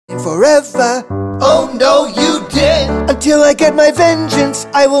forever. Oh no, you did. Until I get my vengeance,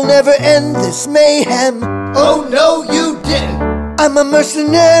 I will never end this mayhem. Oh no, you did. I'm a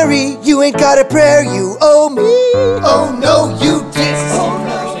mercenary, you ain't got a prayer, you owe me. Oh no, you did. Oh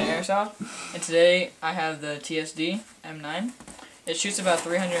no. Airsoft, and today I have the TSD M9. It shoots about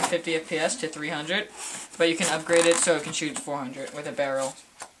 350 FPS to 300, but you can upgrade it so it can shoot 400 with a barrel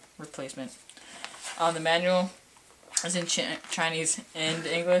replacement. The manual is in Chinese and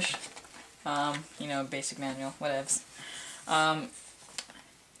English. You know, basic manual, whatevs.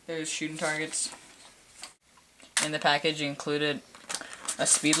 There's shooting targets. In the package, you included a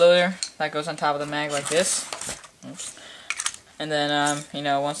speed loader that goes on top of the mag like this. Oops. And then, you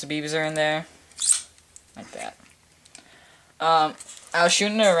know, once the BBs are in there, like that. I was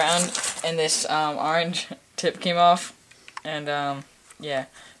shooting it around, and this orange tip came off, and yeah.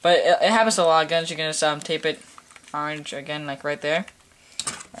 But it happens to a lot of guns. You can just tape it orange again, like right there.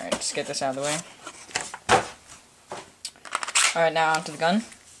 Alright, just get this out of the way. Alright, now onto the gun.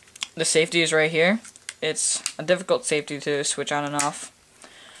 The safety is right here. It's a difficult safety to switch on and off.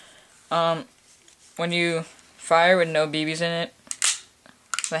 When you fire with no BBs in it,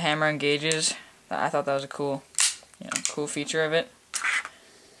 the hammer engages. I thought that was a cool, cool feature of it.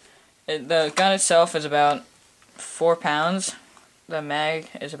 The gun itself is about 4 pounds. The mag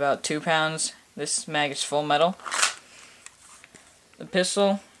is about 2 pounds. This mag is full metal. The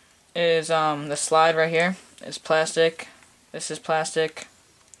pistol is the slide right here is plastic. This is plastic.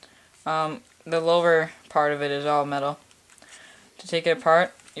 The lower part of it is all metal. To take it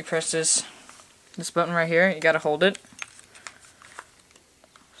apart, you press this button right here. You gotta hold it.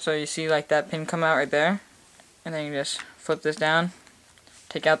 So you see like that pin come out right there, and then you just flip this down,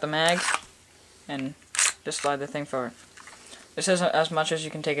 take out the mag, and just slide the thing forward. This is as much as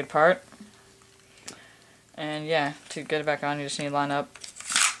you can take it apart. And yeah, to get it back on, you just need to line up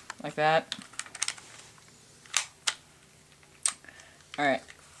like that. Alright.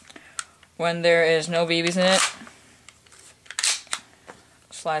 When there is no BBs in it,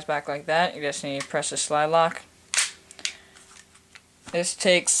 slides back like that. You just need to press the slide lock. This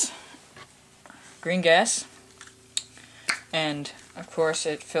takes green gas, and of course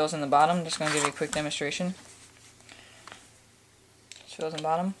it fills in the bottom. I'm just going to give you a quick demonstration. It fills in the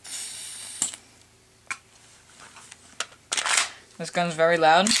bottom. This gun's very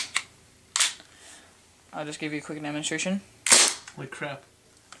loud. I'll just give you a quick demonstration. Holy crap.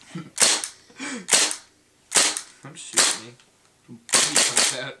 I'm shooting me.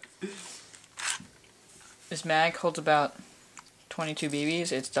 This mag holds about 22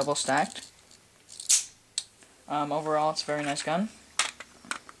 BBs. It's double stacked. Overall, it's a very nice gun.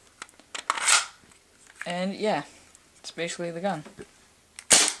 And yeah, it's basically the gun.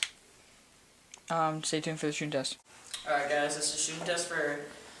 Stay tuned for the shooting test. Alright guys, this is a shooting test for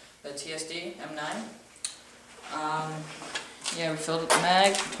the TSD M9. Yeah, we filled up the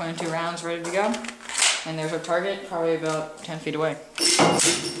mag, 22 rounds ready to go. And there's our target, probably about 10 feet away.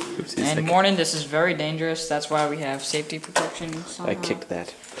 Oopsies, and warning, this is very dangerous. That's why we have safety protection. I kicked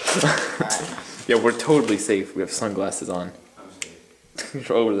that. Yeah, we're totally safe. We have sunglasses on.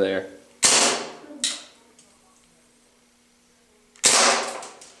 You're over there.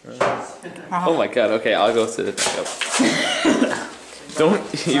 Oh my god, okay, I'll go sit it back up.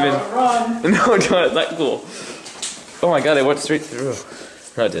 Don't even... Run. No, John, it's not cool. Oh my god, it went straight through.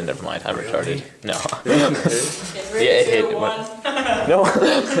 No, it didn't, never mind, I'm retarded. No. Yeah, it hit. No.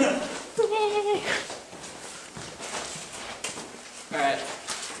 Alright.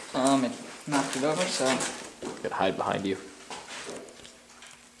 It knocked it over, so... Gotta hide behind you.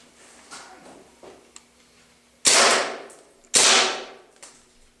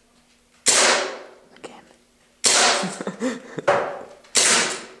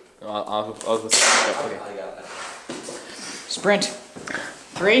 I'll okay. Sprint.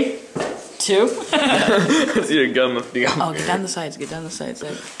 3, 2. See your gun lifting up. Oh, get down the sides. Get down the sides.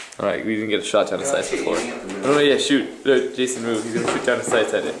 Alright, we didn't get a shot down the sides before. Oh yeah, shoot. No, Jason, move. He's gonna shoot down the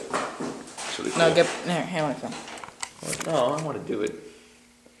sides at it. Really cool. No, get there. Here, like that. No, I want to do it.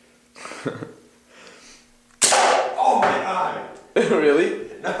 Oh my god! Really?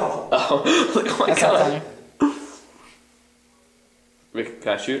 No. Oh, look, oh my That's god. not funny. Rick,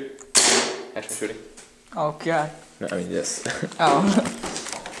 can I shoot? Actually shooting. Oh god. No, I mean yes. Oh.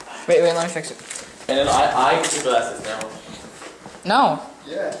 wait, let me fix it. And then I get the glasses now. No.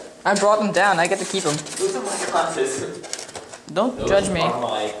 Yeah. I brought them down. I get to keep them. Those are my glasses. Don't judge me. Those are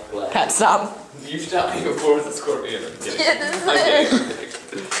my glasses. Pat, stop. You shot me before with a scorpion. I'm kidding. Yeah, this is I'm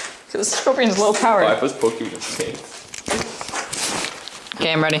kidding. Because the scorpion's low power. Oh, I was poking you in the face.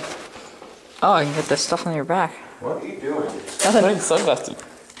 Okay, I'm ready. Oh, I can get this stuff on your back. What are you doing? Nothing. I'm wearing sunglasses.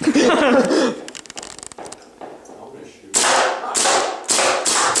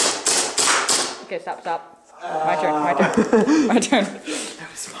 Okay, stop. My turn. My turn. That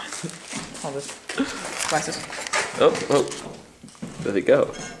was fun. Hold this. Glasses. Oh. Where'd it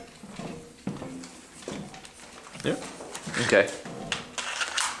go? Yeah. Okay.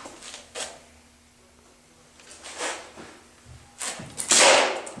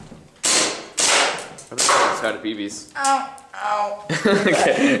 I'm just out of BBs. Ow.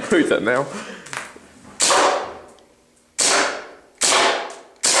 Okay, who's that now?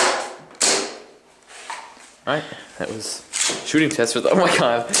 Alright, that was shooting test for the, oh my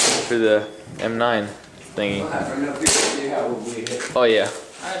god, for the M9 thingy. Oh yeah.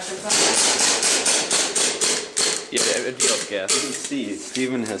 Yeah, it'd be all gas. You can see,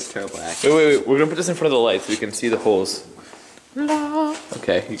 Steven has terrible accent. Wait, we're gonna put this in front of the light so we can see the holes.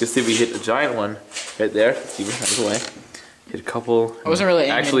 Okay, you can see we hit a giant one right there. Steven out of the way. Hit a couple. I wasn't really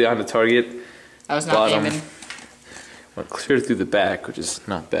aiming. Actually on the target. I was not Bottom. aiming. Went clear through the back, which is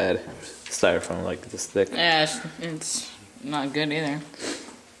not bad. Styrofoam like this thick. Yeah, it's not good either.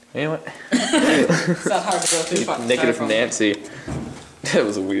 You know what? It's not hard to go through fucking Negative styrofoam. Nancy. That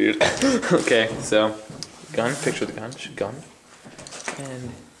was weird. Okay, so gun, picture of the gun,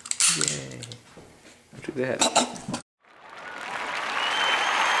 and yay. Look at that.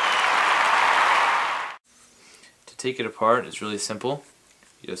 To take it apart, it's really simple.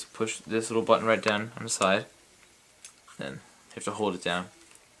 You just push this little button right down on the side, then you have to hold it down.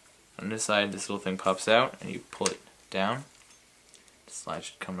 On this side, this little thing pops out, and you pull it down. The slide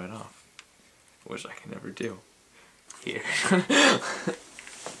should come right off, which I can never do. Here. You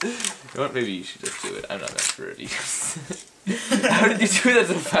know what? Maybe you should just do it. I'm not that pretty. How did you do that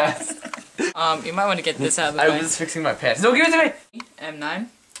so fast? You might want to get this out of the way. I was fixing my pants. No, give it to me! M9.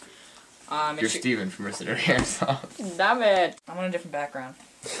 You're Steven from Mercenary Airsoft. Damn it! I'm on a different background.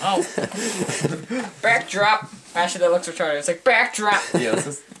 Oh. Backdrop! Actually, that looks retarded. It's like backdrop! Yeah, this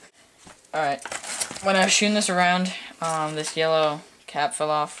is... Alright. When I was shooting this around, this yellow cap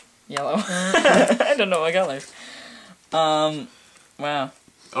fell off. Yellow. I don't know what colors. Wow.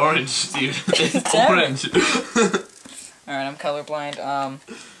 Orange, Steven. It's Damn orange. Alright, I'm colorblind.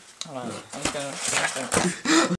 Hold on. I'm just gonna...